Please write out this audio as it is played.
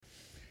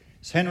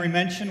As Henry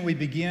mentioned, we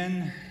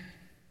begin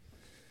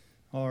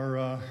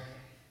our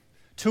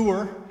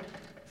tour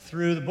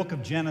through the book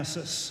of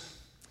Genesis.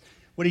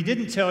 What he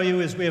didn't tell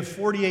you is we have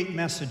 48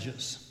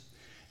 messages,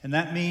 and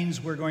that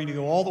means we're going to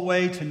go all the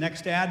way to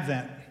next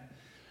Advent.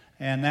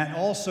 And that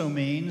also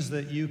means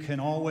that you can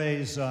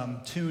always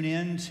tune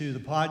in to the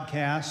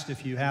podcast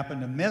if you happen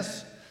to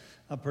miss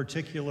a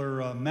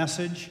particular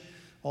message.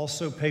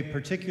 Also pay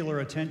particular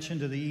attention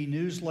to the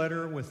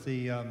e-newsletter with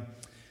the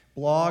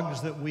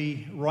blogs that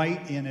we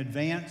write in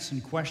advance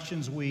and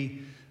questions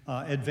we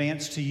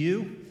advance to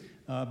you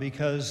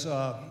because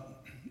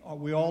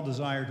we all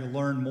desire to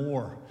learn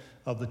more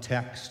of the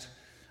text.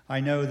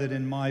 I know that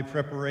in my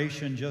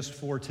preparation just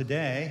for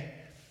today,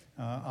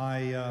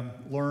 I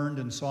learned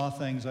and saw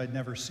things I'd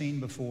never seen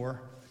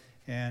before,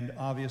 and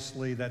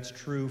obviously that's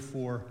true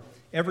for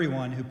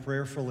everyone who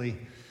prayerfully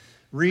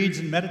reads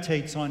and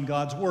meditates on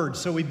God's Word.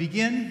 So we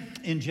begin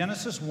in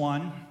Genesis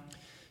 1,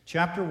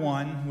 chapter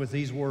 1, with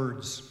these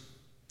words.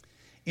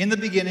 In the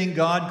beginning,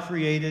 God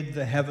created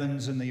the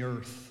heavens and the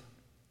earth.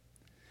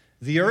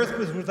 The earth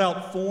was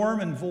without form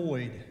and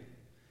void,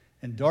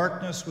 and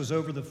darkness was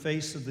over the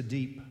face of the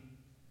deep.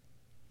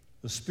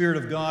 The Spirit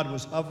of God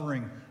was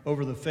hovering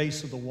over the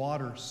face of the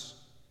waters.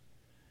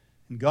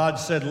 And God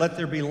said, "Let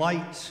there be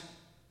light."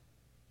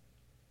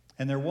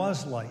 And there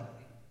was light.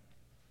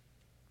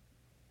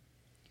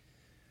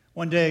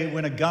 One day,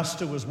 when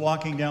Augusta was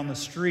walking down the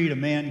street, a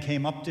man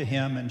came up to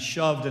him and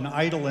shoved an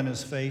idol in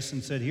his face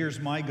and said, "Here's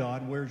my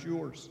God, where's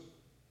yours?"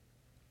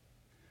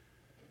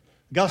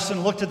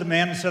 Augustine looked at the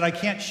man and said, "I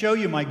can't show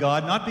you my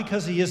God, not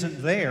because he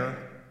isn't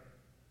there,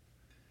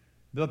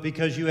 but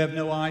because you have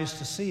no eyes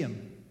to see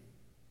him."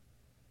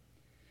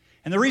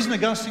 And the reason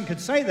Augustine could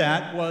say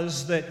that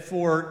was that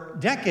for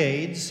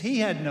decades, he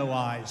had no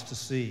eyes to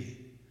see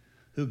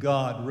who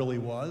God really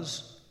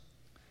was.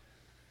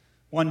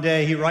 One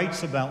day he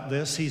writes about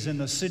this. He's in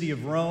the city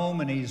of Rome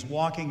and he's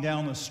walking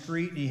down the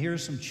street and he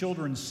hears some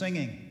children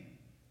singing.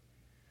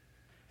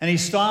 And he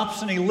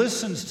stops and he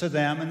listens to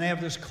them, and they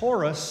have this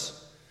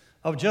chorus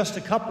of just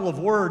a couple of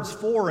words,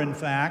 four in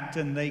fact,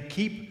 and they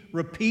keep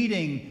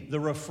repeating the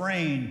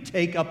refrain,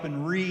 "Take up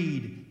and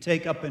read,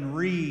 take up and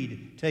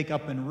read, take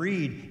up and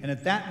read." And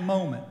at that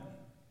moment,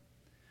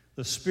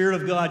 the Spirit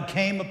of God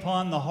came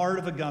upon the heart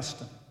of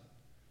Augustine.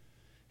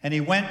 And he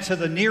went to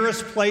the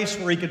nearest place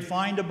where he could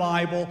find a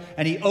Bible,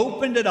 and he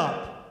opened it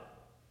up.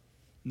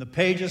 And the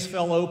pages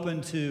fell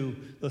open to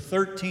the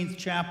 13th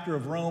chapter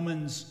of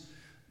Romans,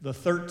 the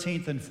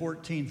 13th and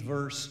 14th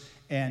verse,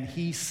 and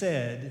he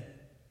said,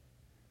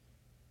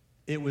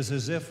 it was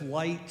as if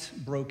light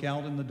broke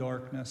out in the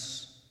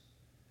darkness,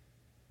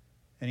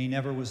 and he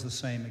never was the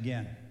same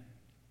again.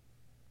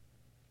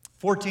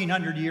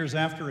 1,400 years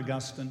after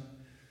Augustine,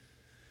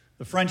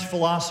 the French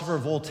philosopher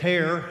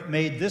Voltaire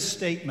made this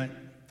statement: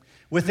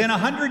 "Within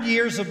 100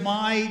 years of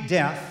my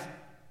death,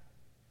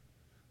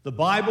 the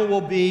Bible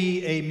will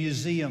be a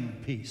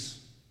museum piece."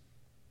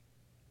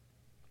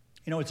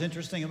 You know what's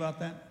interesting about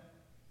that?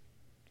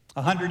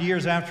 100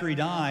 years after he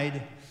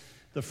died,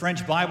 the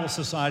French Bible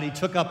Society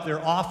took up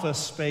their office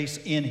space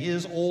in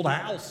his old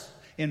house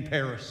in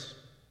Paris.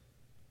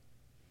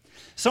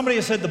 Somebody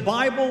has said the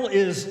Bible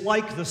is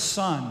like the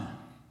sun,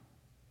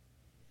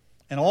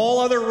 and all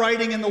other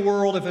writing in the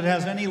world, if it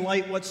has any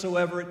light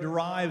whatsoever, it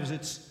derives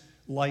its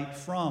light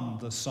from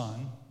the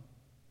sun.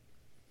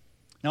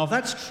 Now, if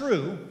that's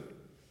true,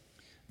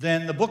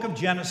 then the book of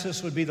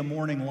Genesis would be the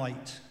morning light.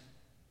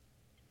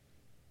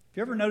 Have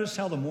you ever noticed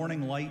how the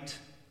morning light,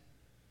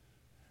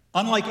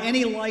 unlike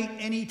any light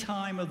any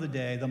time of the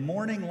day, the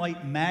morning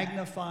light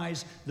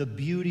magnifies the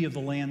beauty of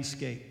the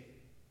landscape?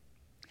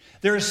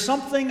 There is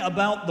something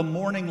about the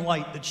morning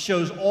light that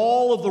shows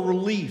all of the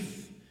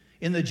relief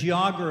in the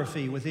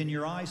geography within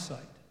your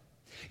eyesight.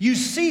 You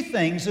see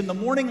things in the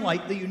morning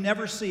light that you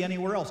never see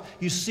anywhere else.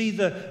 You see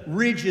the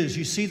ridges,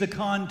 you see the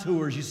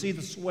contours, you see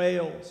the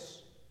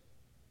swales.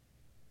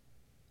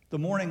 The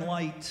morning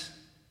light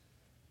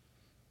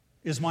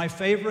is my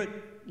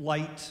favorite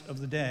light of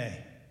the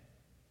day.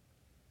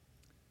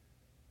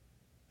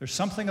 There's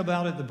something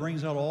about it that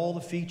brings out all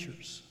the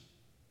features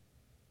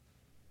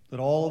that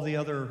all of the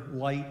other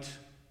light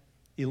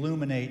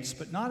illuminates,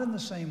 but not in the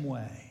same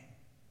way.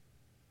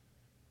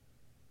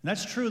 And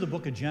that's true of the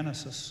book of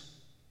Genesis.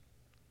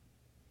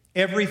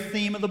 Every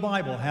theme of the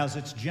Bible has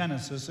its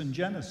genesis in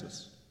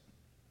Genesis.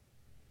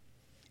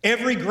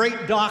 Every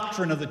great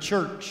doctrine of the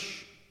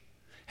church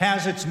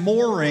has its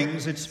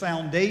moorings, its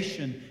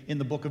foundation in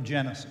the book of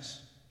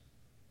Genesis.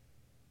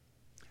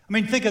 I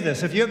mean, think of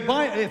this. If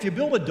you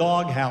build a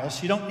dog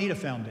house, you don't need a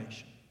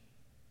foundation.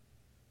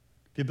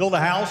 If you build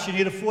a house, you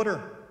need a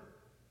footer.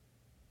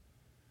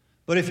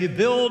 But if you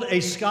build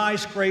a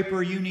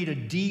skyscraper, you need a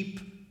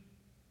deep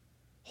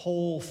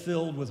hole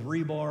filled with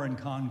rebar and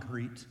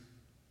concrete.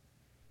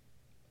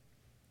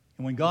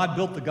 And when God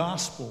built the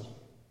gospel,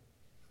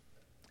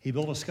 he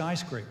built a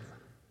skyscraper.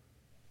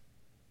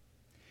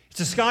 It's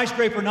a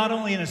skyscraper not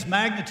only in its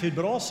magnitude,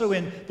 but also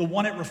in the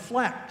one it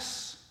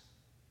reflects.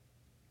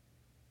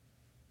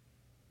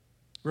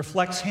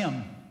 Reflects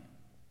him.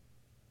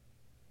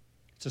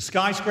 It's a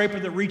skyscraper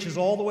that reaches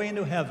all the way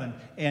into heaven,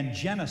 and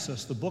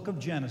Genesis, the book of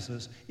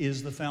Genesis,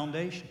 is the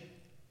foundation.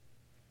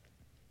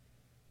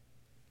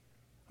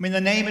 I mean,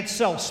 the name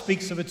itself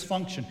speaks of its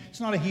function. It's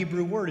not a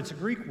Hebrew word, it's a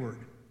Greek word.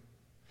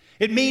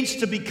 It means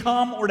to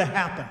become or to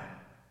happen.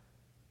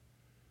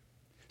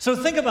 So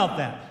think about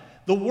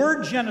that. The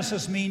word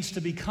Genesis means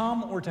to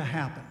become or to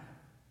happen.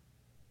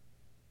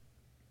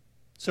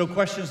 So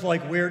questions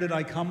like, where did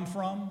I come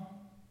from?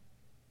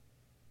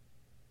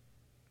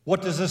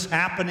 What does this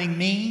happening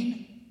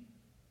mean?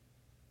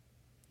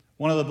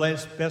 One of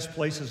the best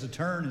places to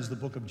turn is the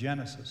book of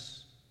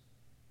Genesis.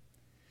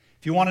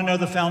 If you want to know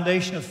the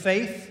foundation of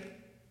faith,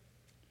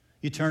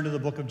 you turn to the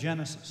book of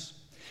Genesis.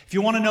 If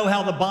you want to know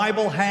how the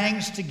Bible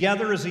hangs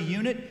together as a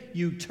unit,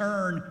 you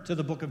turn to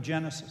the book of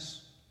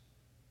Genesis.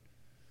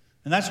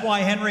 And that's why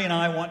Henry and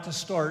I want to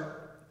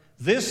start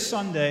this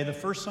Sunday, the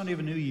first Sunday of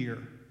a new year,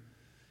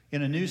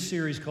 in a new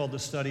series called The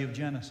Study of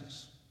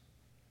Genesis.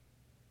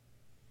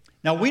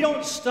 Now, we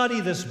don't study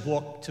this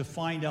book to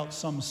find out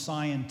some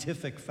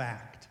scientific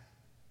fact.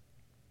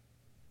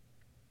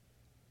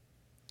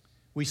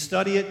 We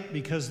study it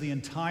because the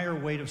entire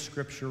weight of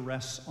Scripture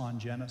rests on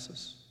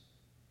Genesis.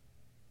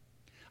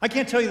 I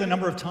can't tell you the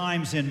number of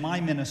times in my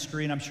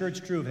ministry, and I'm sure it's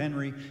true of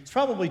Henry, it's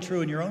probably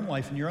true in your own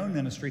life, in your own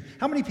ministry,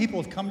 how many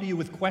people have come to you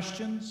with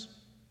questions?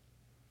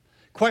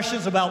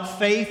 Questions about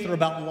faith or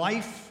about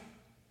life?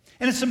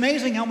 And it's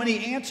amazing how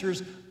many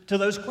answers to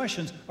those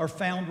questions are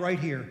found right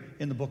here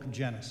in the book of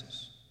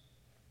Genesis.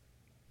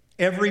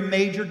 Every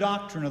major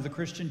doctrine of the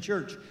Christian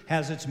church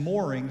has its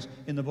moorings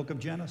in the book of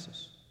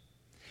Genesis.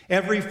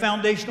 Every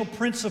foundational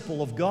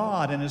principle of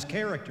God and His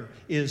character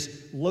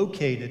is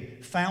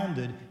located,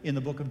 founded in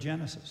the book of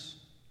Genesis.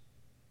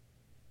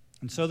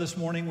 And so this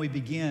morning we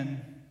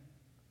begin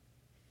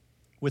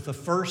with the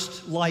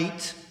first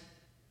light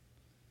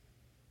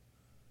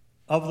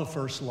of the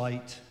first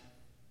light,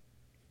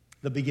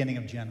 the beginning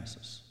of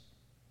Genesis.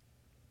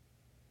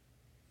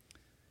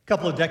 A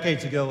couple of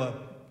decades ago, a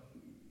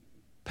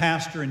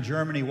pastor in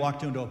Germany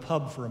walked into a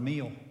pub for a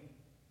meal.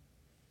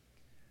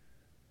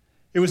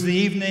 It was the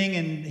evening,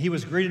 and he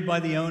was greeted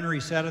by the owner. He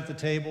sat at the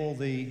table.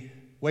 The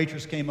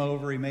waitress came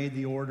over. He made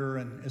the order.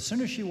 And as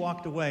soon as she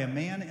walked away, a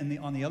man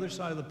on the other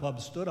side of the pub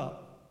stood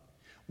up,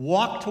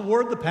 walked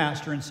toward the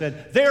pastor, and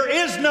said, "There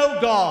is no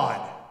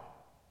God."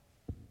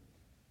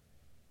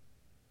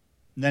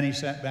 And then he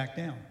sat back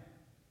down.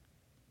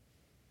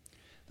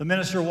 The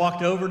minister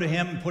walked over to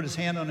him and put his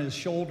hand on his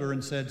shoulder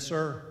and said,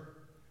 "Sir,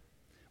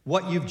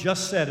 what you've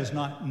just said is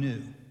not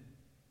new.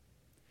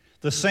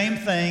 The same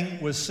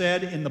thing was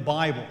said in the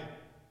Bible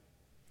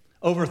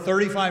over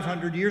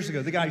 3,500 years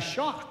ago." The guy's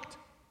shocked.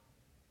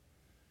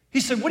 He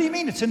said, "What do you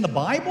mean? It's in the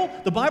Bible?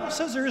 The Bible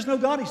says there is no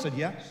God." He said,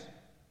 "Yes.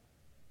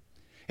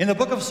 In the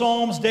book of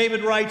Psalms,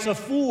 David writes, 'A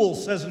fool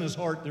says in his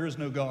heart, there is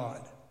no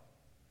God.'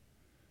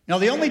 Now,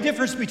 the only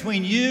difference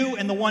between you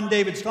and the one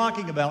David's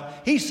talking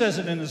about, he says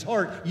it in his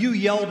heart. You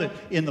yelled it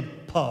in the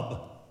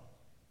pub."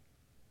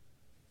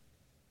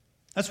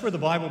 That's where the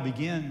Bible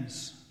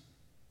begins.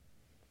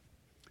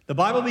 The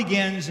Bible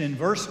begins in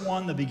verse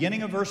 1, the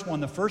beginning of verse 1,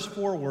 the first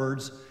 4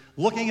 words,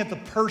 looking at the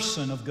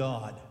person of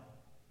God.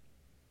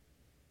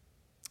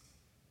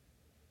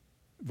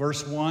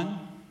 Verse 1,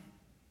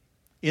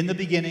 in the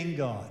beginning,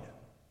 God.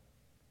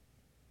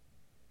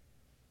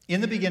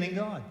 In the beginning,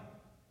 God.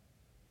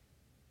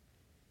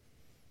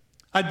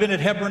 I'd been at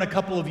Hebron a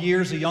couple of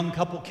years. A young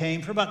couple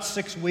came for about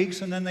 6 weeks,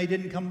 and then they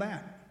didn't come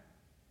back.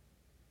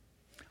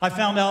 I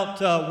found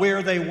out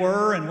where they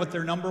were and what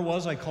their number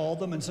was. I called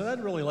them and said,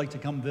 "I'd really like to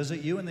come visit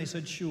you." And they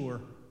said,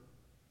 "Sure."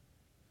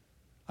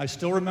 I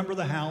still remember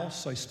the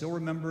house. I still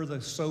remember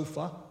the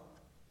sofa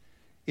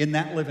in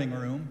that living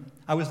room.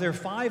 I was there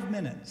 5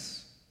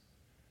 minutes.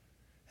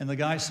 And the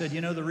guy said,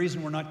 "You know, the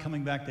reason we're not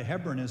coming back to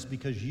Hebron is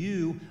because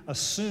you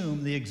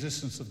assume the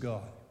existence of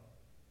God."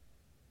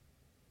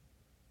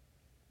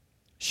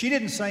 She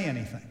didn't say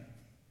anything.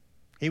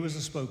 He was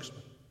the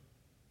spokesman.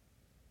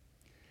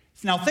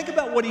 Now think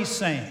about what he's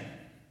saying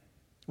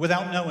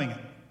without knowing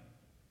it.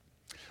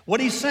 What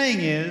he's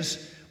saying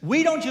is,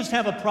 we don't just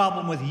have a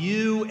problem with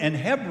you and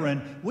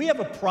Hebron, we have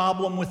a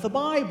problem with the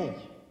Bible.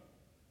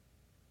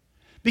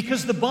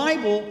 Because the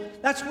Bible,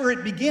 that's where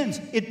it begins.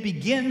 It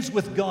begins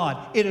with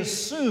God. It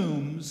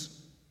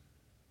assumes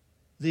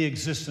the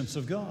existence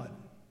of God.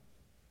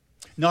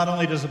 Not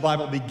only does the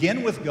Bible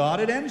begin with God,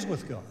 it ends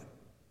with God.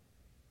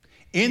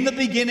 In the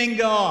beginning,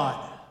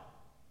 God.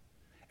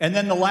 And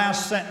then the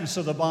last sentence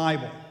of the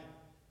Bible.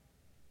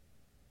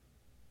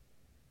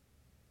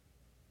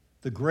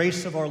 The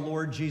grace of our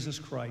Lord Jesus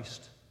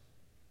Christ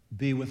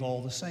be with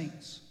all the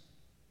saints.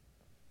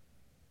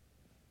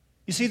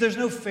 You see, there's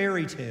no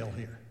fairy tale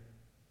here.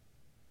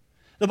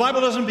 The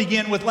Bible doesn't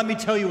begin with, "Let me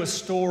tell you a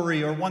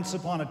story," or "Once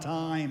upon a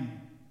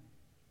time,"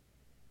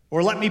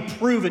 or "Let me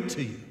prove it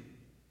to you."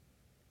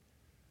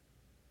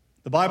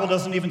 The Bible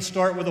doesn't even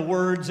start with the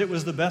words, "It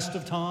was the best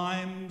of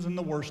times and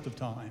the worst of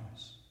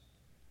times."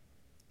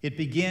 It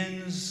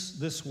begins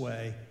this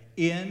way: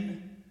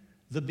 in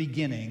the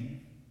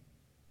beginning,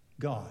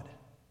 God.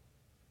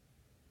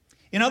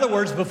 In other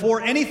words,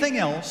 before anything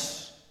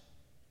else,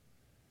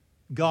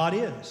 God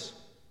is.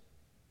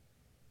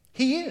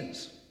 He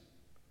is.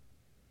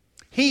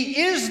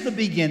 He is the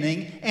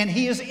beginning, and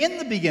He is in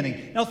the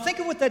beginning. Now think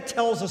of what that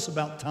tells us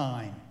about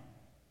time.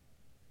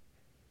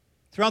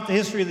 Throughout the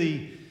history of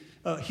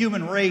the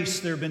human race,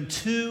 there have been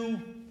two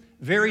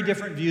very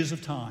different views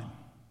of time.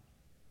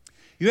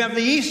 You have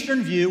the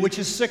Eastern view, which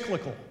is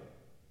cyclical.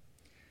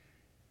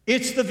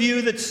 It's the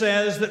view that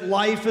says that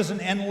life is an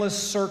endless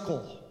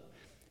circle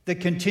that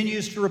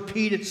continues to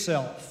repeat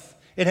itself.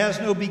 It has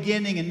no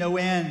beginning and no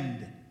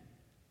end.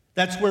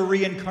 That's where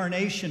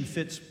reincarnation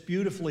fits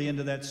beautifully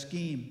into that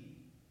scheme.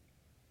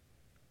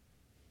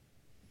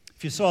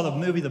 If you saw the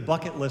movie The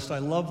Bucket List, I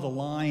love the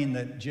line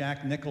that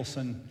Jack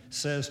Nicholson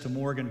says to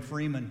Morgan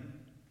Freeman.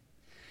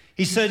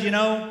 He said,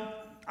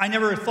 I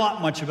never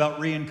thought much about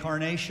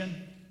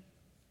reincarnation.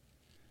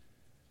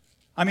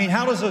 I mean,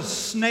 how does a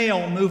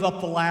snail move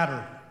up the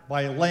ladder?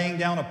 By laying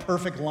down a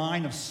perfect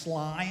line of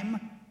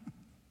slime?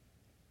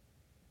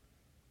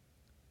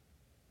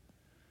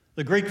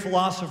 The Greek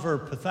philosopher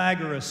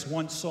Pythagoras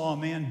once saw a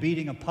man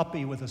beating a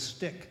puppy with a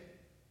stick.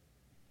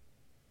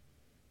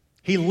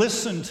 He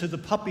listened to the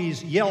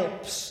puppy's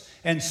yelps,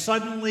 and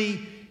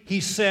suddenly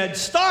he said,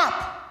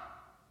 "Stop!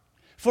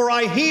 For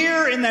I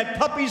hear in that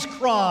puppy's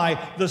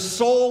cry the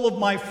soul of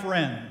my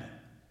friend."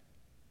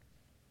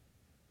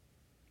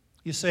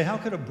 You say, how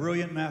could a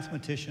brilliant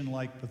mathematician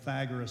like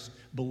Pythagoras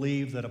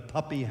believe that a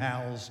puppy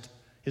housed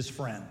his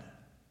friend?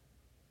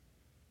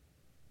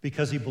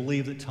 Because he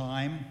believed that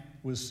time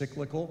was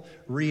cyclical,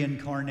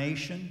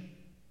 reincarnation.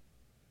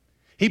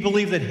 He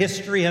believed that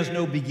history has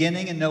no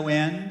beginning and no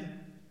end.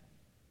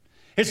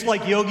 It's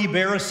like Yogi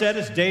Berra said,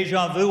 it's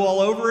deja vu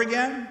all over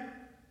again.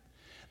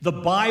 The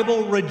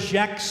Bible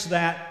rejects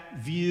that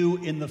view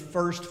in the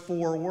first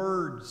 4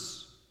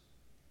 words.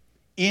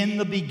 In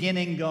the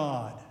beginning,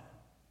 God.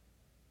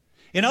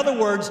 In other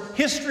words,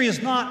 history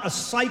is not a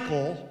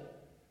cycle.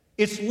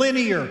 It's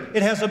linear.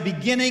 It has a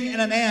beginning and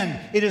an end.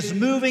 It is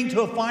moving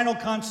to a final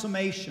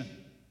consummation.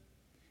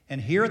 And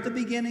here at the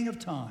beginning of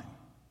time,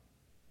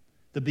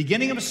 the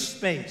beginning of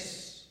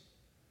space,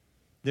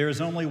 there is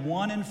only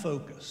one in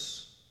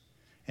focus,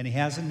 and He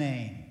has a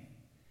name,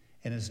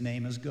 and His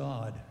name is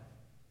God.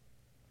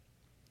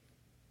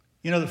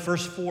 The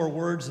first 4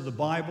 words of the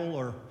Bible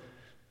are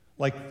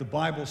like the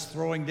Bible's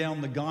throwing down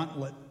the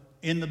gauntlet.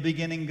 In the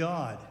beginning,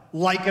 God.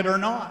 Like it or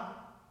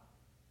not.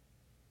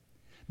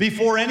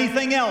 Before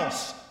anything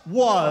else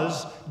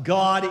was,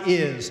 God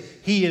is.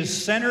 He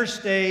is center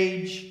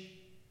stage.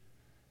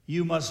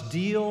 You must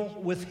deal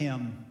with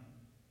Him.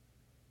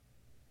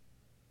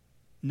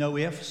 No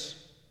ifs,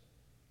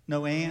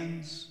 no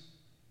ands,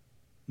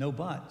 no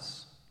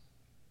buts.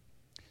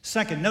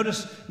 Second,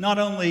 notice not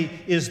only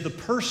is the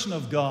person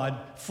of God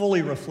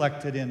fully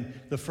reflected in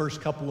the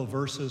first couple of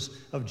verses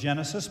of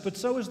Genesis, but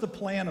so is the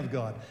plan of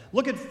God.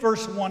 Look at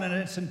verse 1 in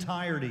its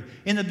entirety.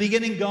 In the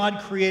beginning, God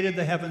created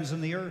the heavens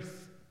and the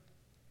earth.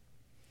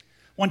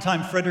 One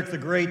time, Frederick the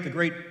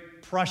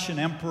great Prussian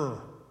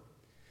emperor,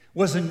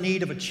 was in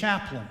need of a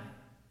chaplain.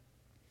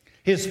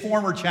 His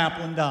former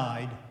chaplain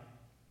died.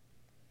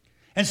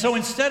 And so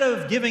instead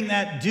of giving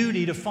that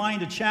duty to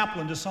find a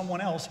chaplain to someone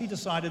else, he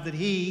decided that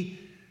he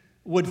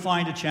would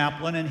find a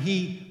chaplain, and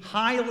he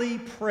highly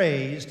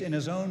praised in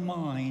his own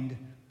mind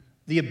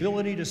the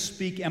ability to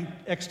speak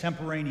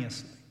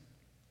extemporaneously.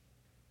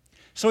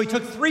 So he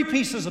took 3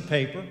 pieces of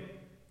paper,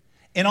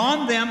 and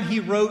on them he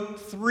wrote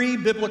 3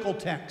 biblical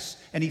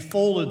texts, and he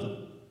folded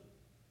them.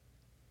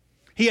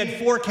 He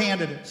had 4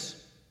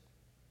 candidates.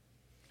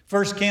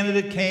 First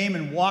candidate came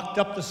and walked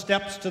up the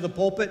steps to the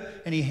pulpit,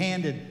 and he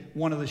handed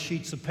one of the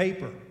sheets of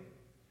paper.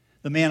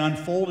 The man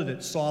unfolded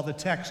it, saw the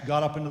text,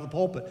 got up into the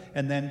pulpit,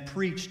 and then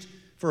preached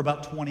for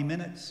about 20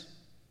 minutes.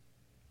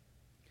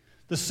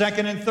 The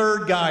second and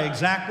third guy,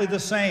 exactly the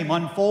same,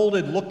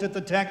 unfolded, looked at the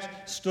text,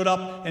 stood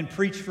up, and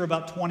preached for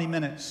about 20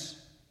 minutes.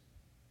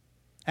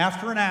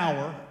 After an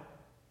hour,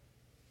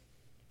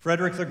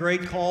 Frederick the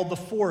Great called the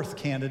 4th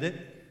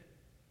candidate,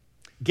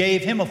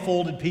 gave him a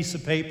folded piece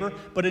of paper,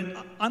 but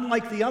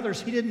unlike the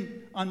others, he didn't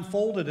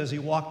unfold it as he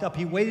walked up.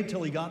 He waited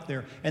till he got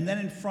there, and then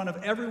in front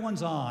of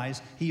everyone's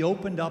eyes, he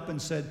opened up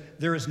and said,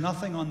 "There is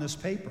nothing on this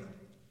paper."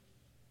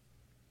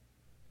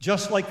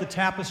 Just like the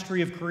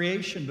tapestry of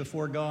creation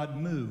before God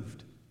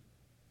moved.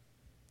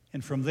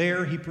 And from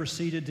there, he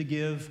proceeded to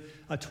give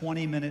a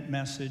 20-minute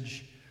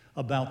message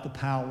about the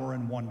power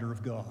and wonder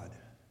of God.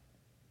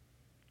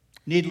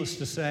 Needless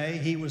to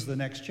say, he was the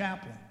next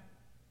chaplain.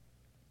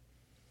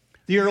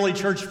 The early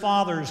church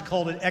fathers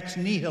called it ex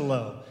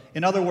nihilo.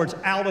 In other words,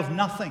 out of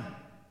nothing.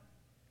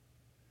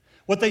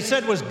 What they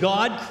said was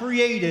God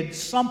created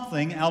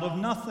something out of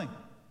nothing.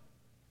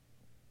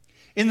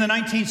 In the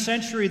 19th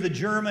century, the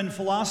German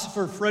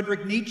philosopher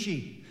Friedrich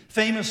Nietzsche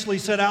famously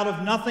said, "Out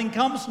of nothing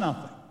comes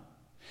nothing."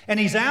 And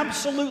he's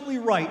absolutely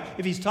right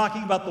if he's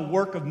talking about the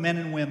work of men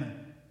and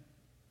women.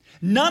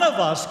 None of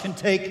us can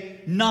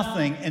take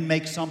nothing and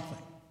make something.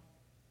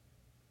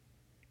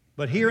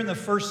 But here in the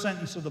first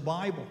sentence of the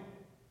Bible,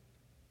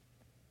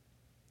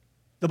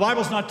 The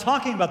Bible's not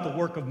talking about the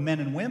work of men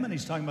and women.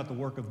 He's talking about the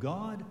work of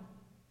God. And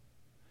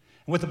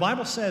what the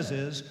Bible says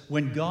is,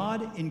 when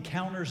God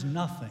encounters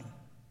nothing,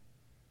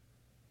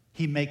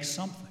 He makes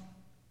something.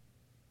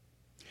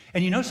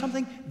 And you know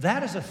something?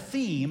 That is a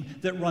theme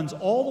that runs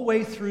all the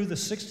way through the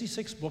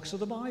 66 books of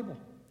the Bible.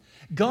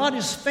 God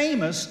is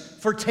famous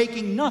for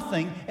taking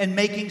nothing and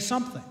making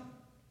something.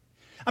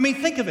 I mean,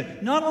 think of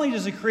it. Not only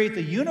does He create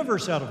the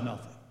universe out of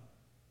nothing,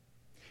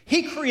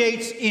 He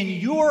creates in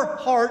your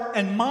heart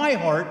and my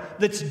heart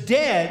that's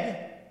dead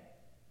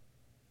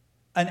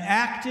an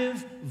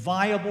active,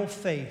 viable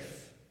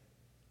faith.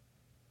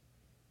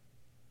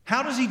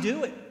 How does He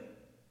do it?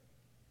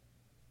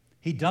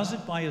 He does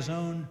it by His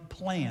own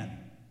plan.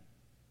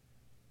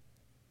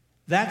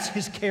 That's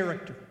His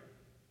character.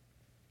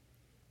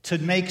 To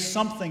make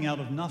something out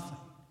of nothing.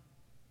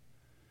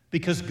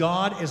 Because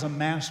God is a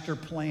master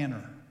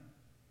planner.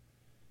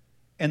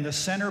 And the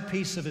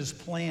centerpiece of His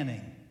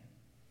planning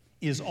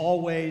is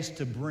always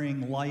to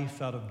bring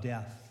life out of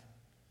death.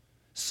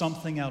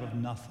 Something out of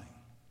nothing.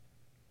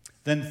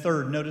 Then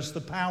third, notice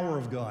the power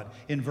of God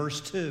in verse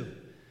 2.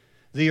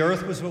 The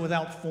earth was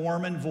without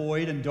form and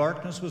void, and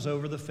darkness was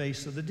over the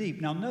face of the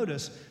deep. Now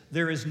notice,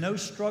 there is no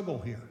struggle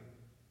here.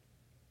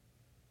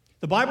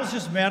 The Bible's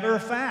just matter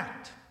of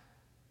fact.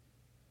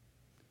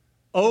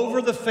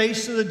 Over the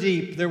face of the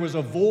deep, there was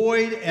a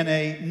void and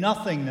a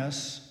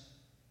nothingness.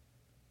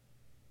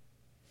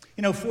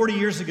 You know, 40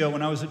 years ago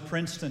when I was at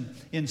Princeton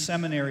in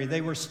seminary,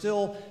 they were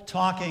still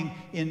talking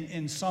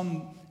in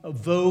some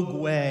vogue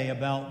way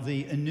about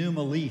the Enuma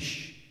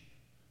Elish,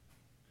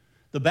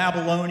 the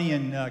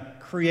Babylonian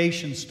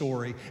creation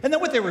story. And then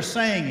what they were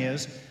saying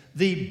is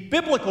the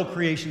biblical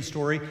creation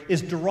story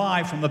is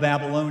derived from the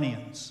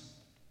Babylonians.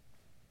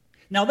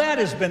 Now that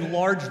has been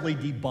largely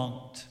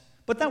debunked,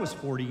 but that was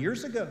 40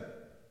 years ago.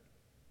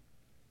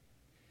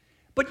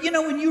 But you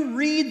know, when you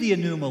read the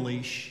Enuma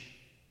Elish,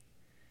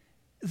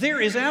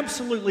 there is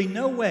absolutely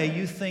no way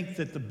you think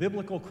that the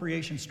biblical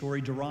creation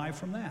story derived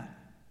from that.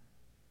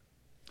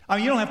 I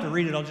mean, you don't have to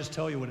read it, I'll just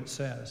tell you what it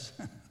says.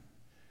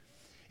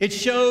 It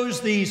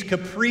shows these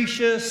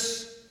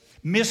capricious,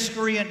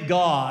 miscreant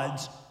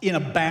gods in a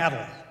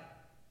battle.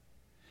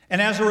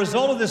 And as a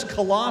result of this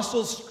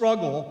colossal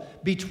struggle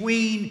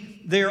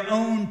between their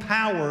own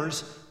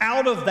powers,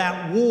 out of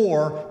that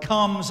war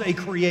comes a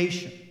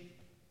creation.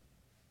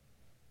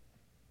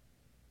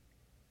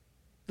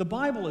 The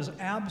Bible is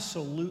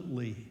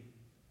absolutely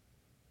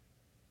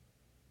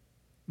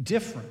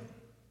different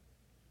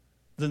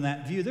than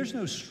that view. There's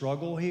no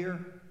struggle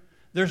here.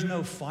 There's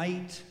no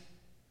fight.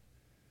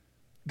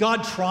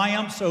 God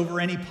triumphs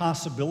over any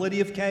possibility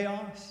of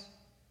chaos.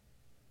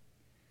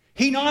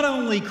 He not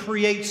only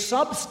creates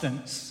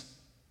substance,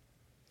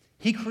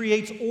 He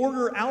creates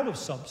order out of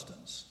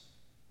substance.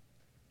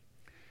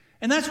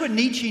 And that's what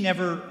Nietzsche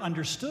never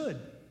understood.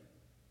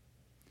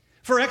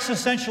 For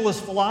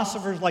existentialist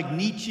philosophers like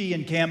Nietzsche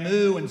and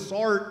Camus and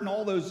Sartre and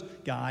all those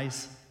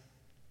guys,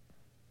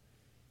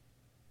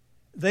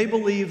 they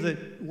believe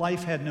that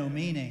life had no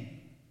meaning.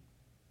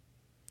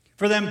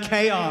 For them,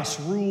 chaos,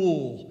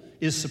 rule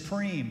is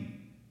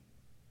supreme.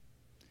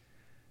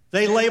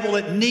 They label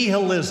it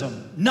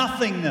nihilism,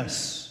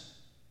 nothingness.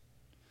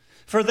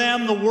 For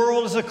them, the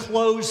world is a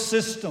closed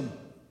system.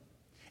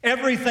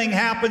 Everything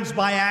happens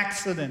by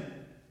accident.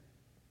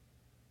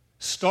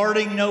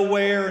 Starting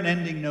nowhere and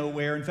ending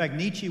nowhere. In fact,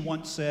 Nietzsche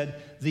once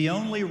said, the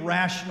only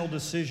rational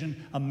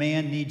decision a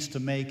man needs to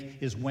make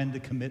is when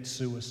to commit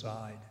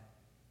suicide.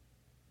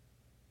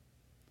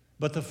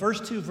 But the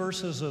first two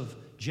verses of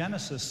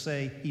Genesis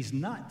say he's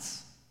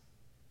nuts.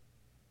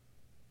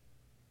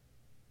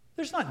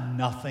 There's not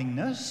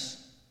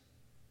nothingness.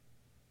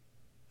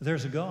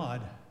 There's a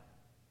God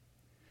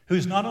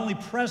who's not only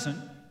present,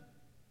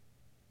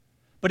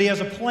 but He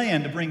has a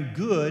plan to bring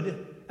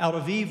good out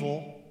of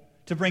evil,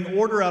 to bring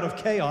order out of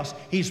chaos.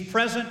 He's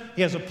present,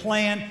 He has a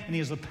plan, and He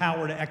has the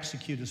power to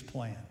execute His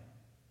plan.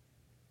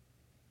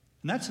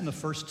 And that's in the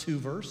first two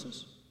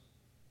verses.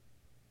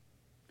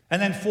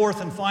 And then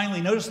fourth and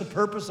finally, notice the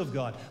purpose of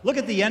God. Look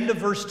at the end of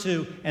verse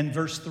 2 and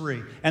verse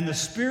 3. And the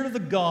Spirit of the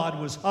God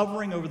was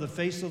hovering over the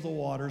face of the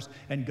waters,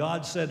 and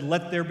God said,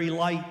 "Let there be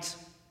light."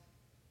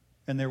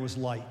 And there was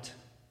light.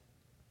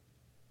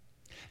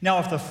 Now,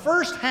 if the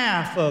first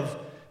half of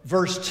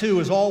verse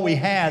 2 is all we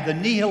had, the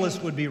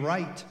nihilist would be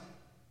right.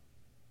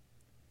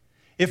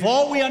 If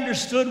all we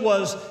understood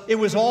was it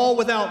was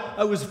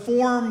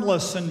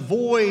formless and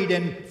void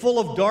and full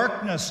of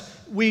darkness,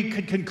 we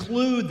could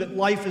conclude that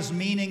life is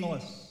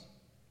meaningless.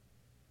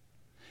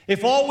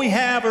 If all we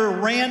have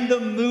are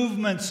random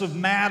movements of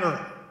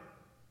matter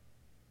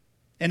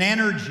and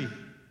energy,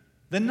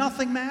 then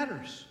nothing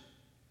matters.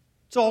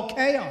 It's all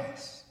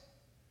chaos.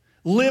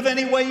 Live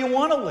any way you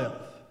want to live.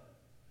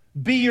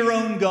 Be your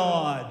own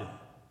God.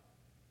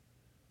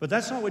 But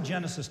that's not what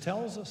Genesis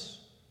tells us.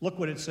 Look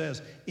what it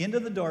says. Into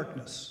the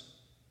darkness,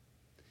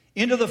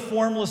 into the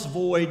formless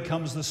void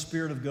comes the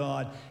Spirit of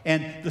God,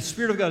 and the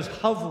Spirit of God is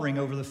hovering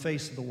over the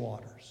face of the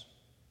waters.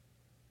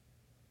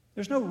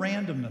 There's no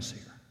randomness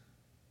here.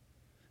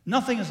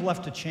 Nothing is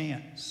left to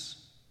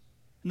chance.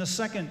 And the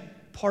second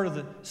part of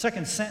the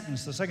second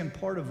sentence, the second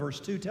part of verse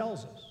 2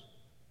 tells us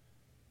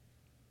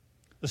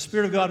the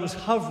Spirit of God was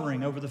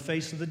hovering over the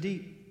face of the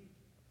deep.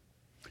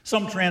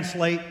 Some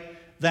translate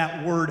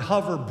that word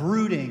hover,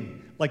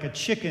 brooding, like a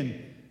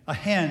chicken, a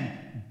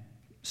hen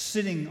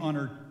sitting on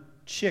her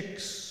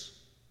chicks.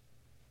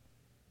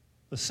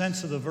 The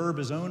sense of the verb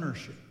is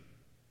ownership.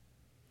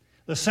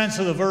 The sense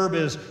of the verb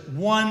is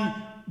one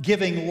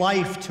giving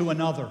life to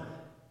another.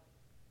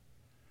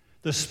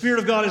 The Spirit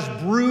of God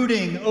is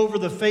brooding over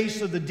the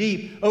face of the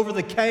deep, over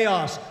the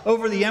chaos,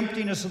 over the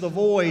emptiness of the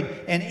void.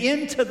 And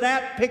into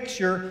that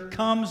picture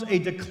comes a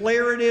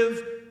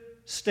declarative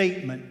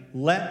statement,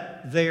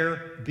 let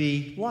there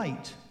be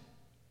light.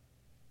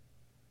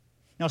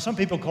 Now, some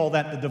people call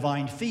that the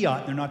divine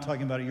fiat. They're not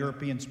talking about a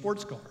European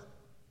sports car.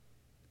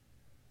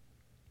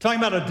 Talking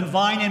about a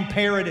divine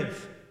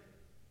imperative.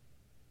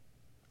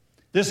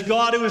 This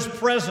God who is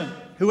present,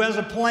 who has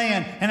a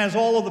plan and has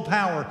all of the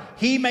power,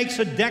 he makes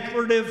a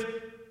declarative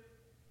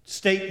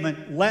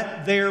statement,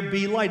 let there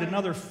be light,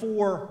 another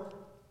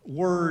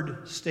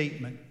 4-word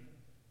statement.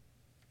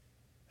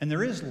 And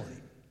there is light.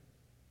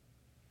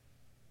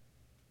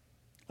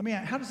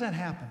 How does that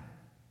happen?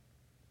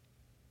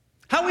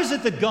 How is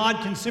it that God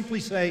can simply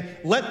say,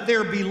 let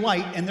there be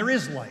light, and there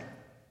is light?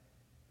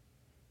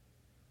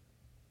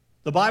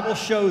 The Bible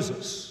shows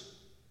us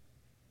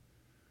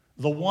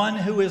the one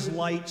who is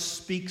light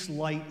speaks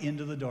light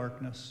into the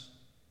darkness.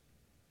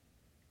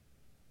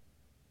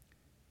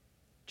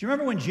 Do you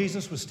remember when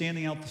Jesus was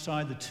standing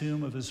outside the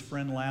tomb of his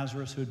friend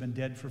Lazarus, who had been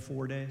dead for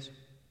 4 days?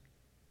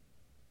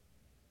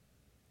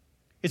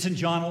 It's in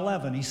John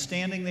 11. He's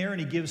standing there and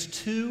he gives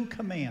 2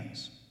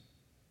 commands.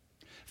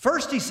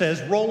 First, he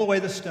says, roll away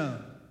the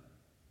stone.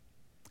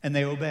 And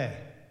they obey.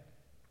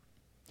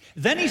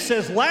 Then he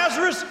says,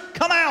 Lazarus,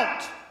 come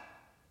out.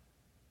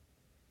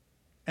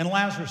 And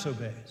Lazarus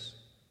obeys.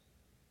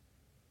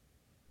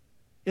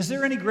 Is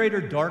there any greater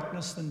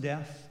darkness than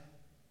death?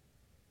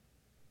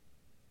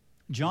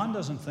 John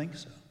doesn't think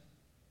so.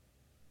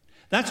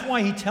 That's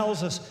why he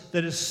tells us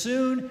that as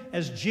soon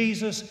as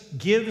Jesus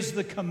gives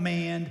the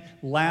command,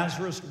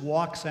 Lazarus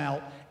walks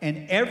out,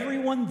 and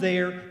everyone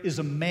there is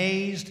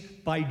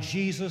amazed by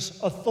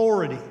Jesus'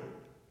 authority.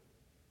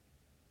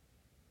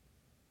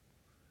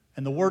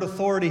 And the word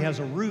authority has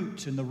a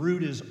root, and the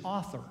root is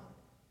author.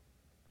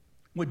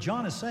 What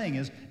John is saying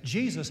is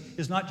Jesus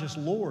is not just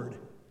Lord.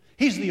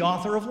 He's the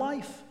author of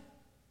life.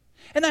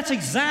 And that's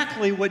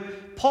exactly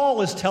what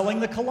Paul is telling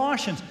the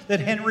Colossians that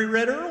Henry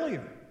read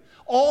earlier.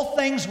 All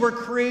things were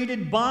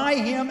created by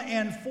him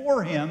and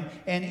for him,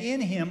 and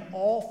in him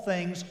all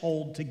things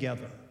hold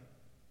together.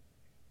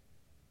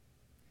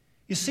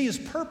 You see, his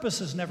purpose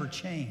has never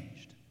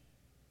changed.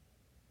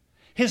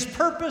 His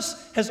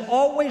purpose has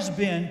always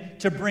been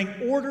to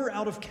bring order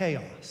out of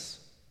chaos,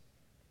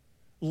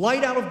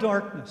 light out of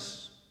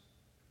darkness,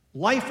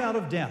 life out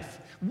of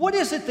death. What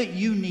is it that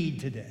you need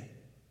today?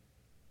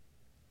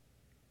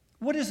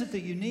 What is it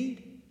that you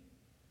need?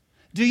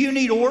 Do you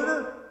need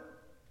order?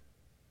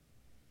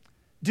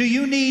 Do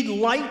you need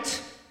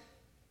light?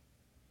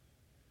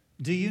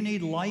 Do you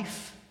need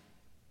life?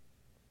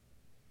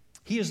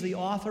 He is the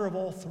author of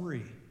all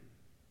 3.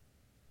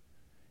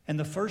 And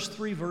the first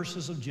 3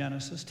 verses of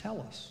Genesis tell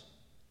us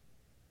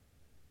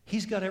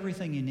he's got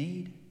everything you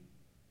need.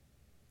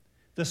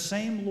 The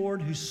same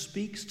Lord who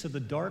speaks to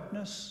the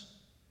darkness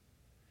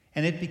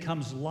and it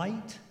becomes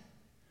light,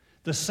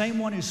 the same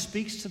one who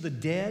speaks to the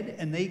dead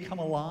and they come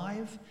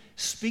alive,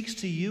 speaks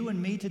to you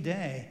and me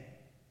today.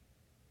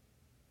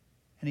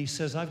 And he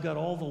says, I've got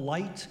all the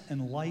light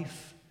and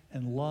life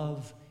and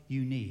love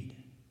you need.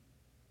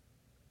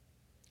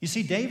 You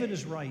see, David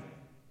is right.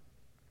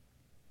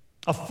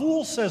 A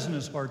fool says in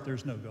his heart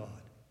there's no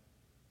God.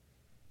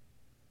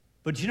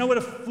 But do you know what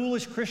a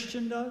foolish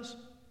Christian does?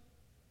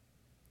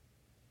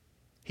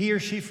 He or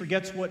she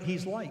forgets what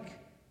he's like.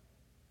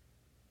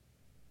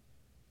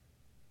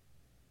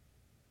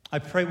 I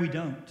pray we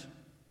don't.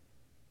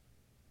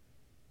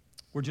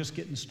 We're just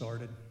getting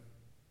started.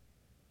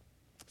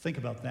 Think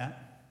about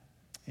that.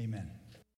 Amen.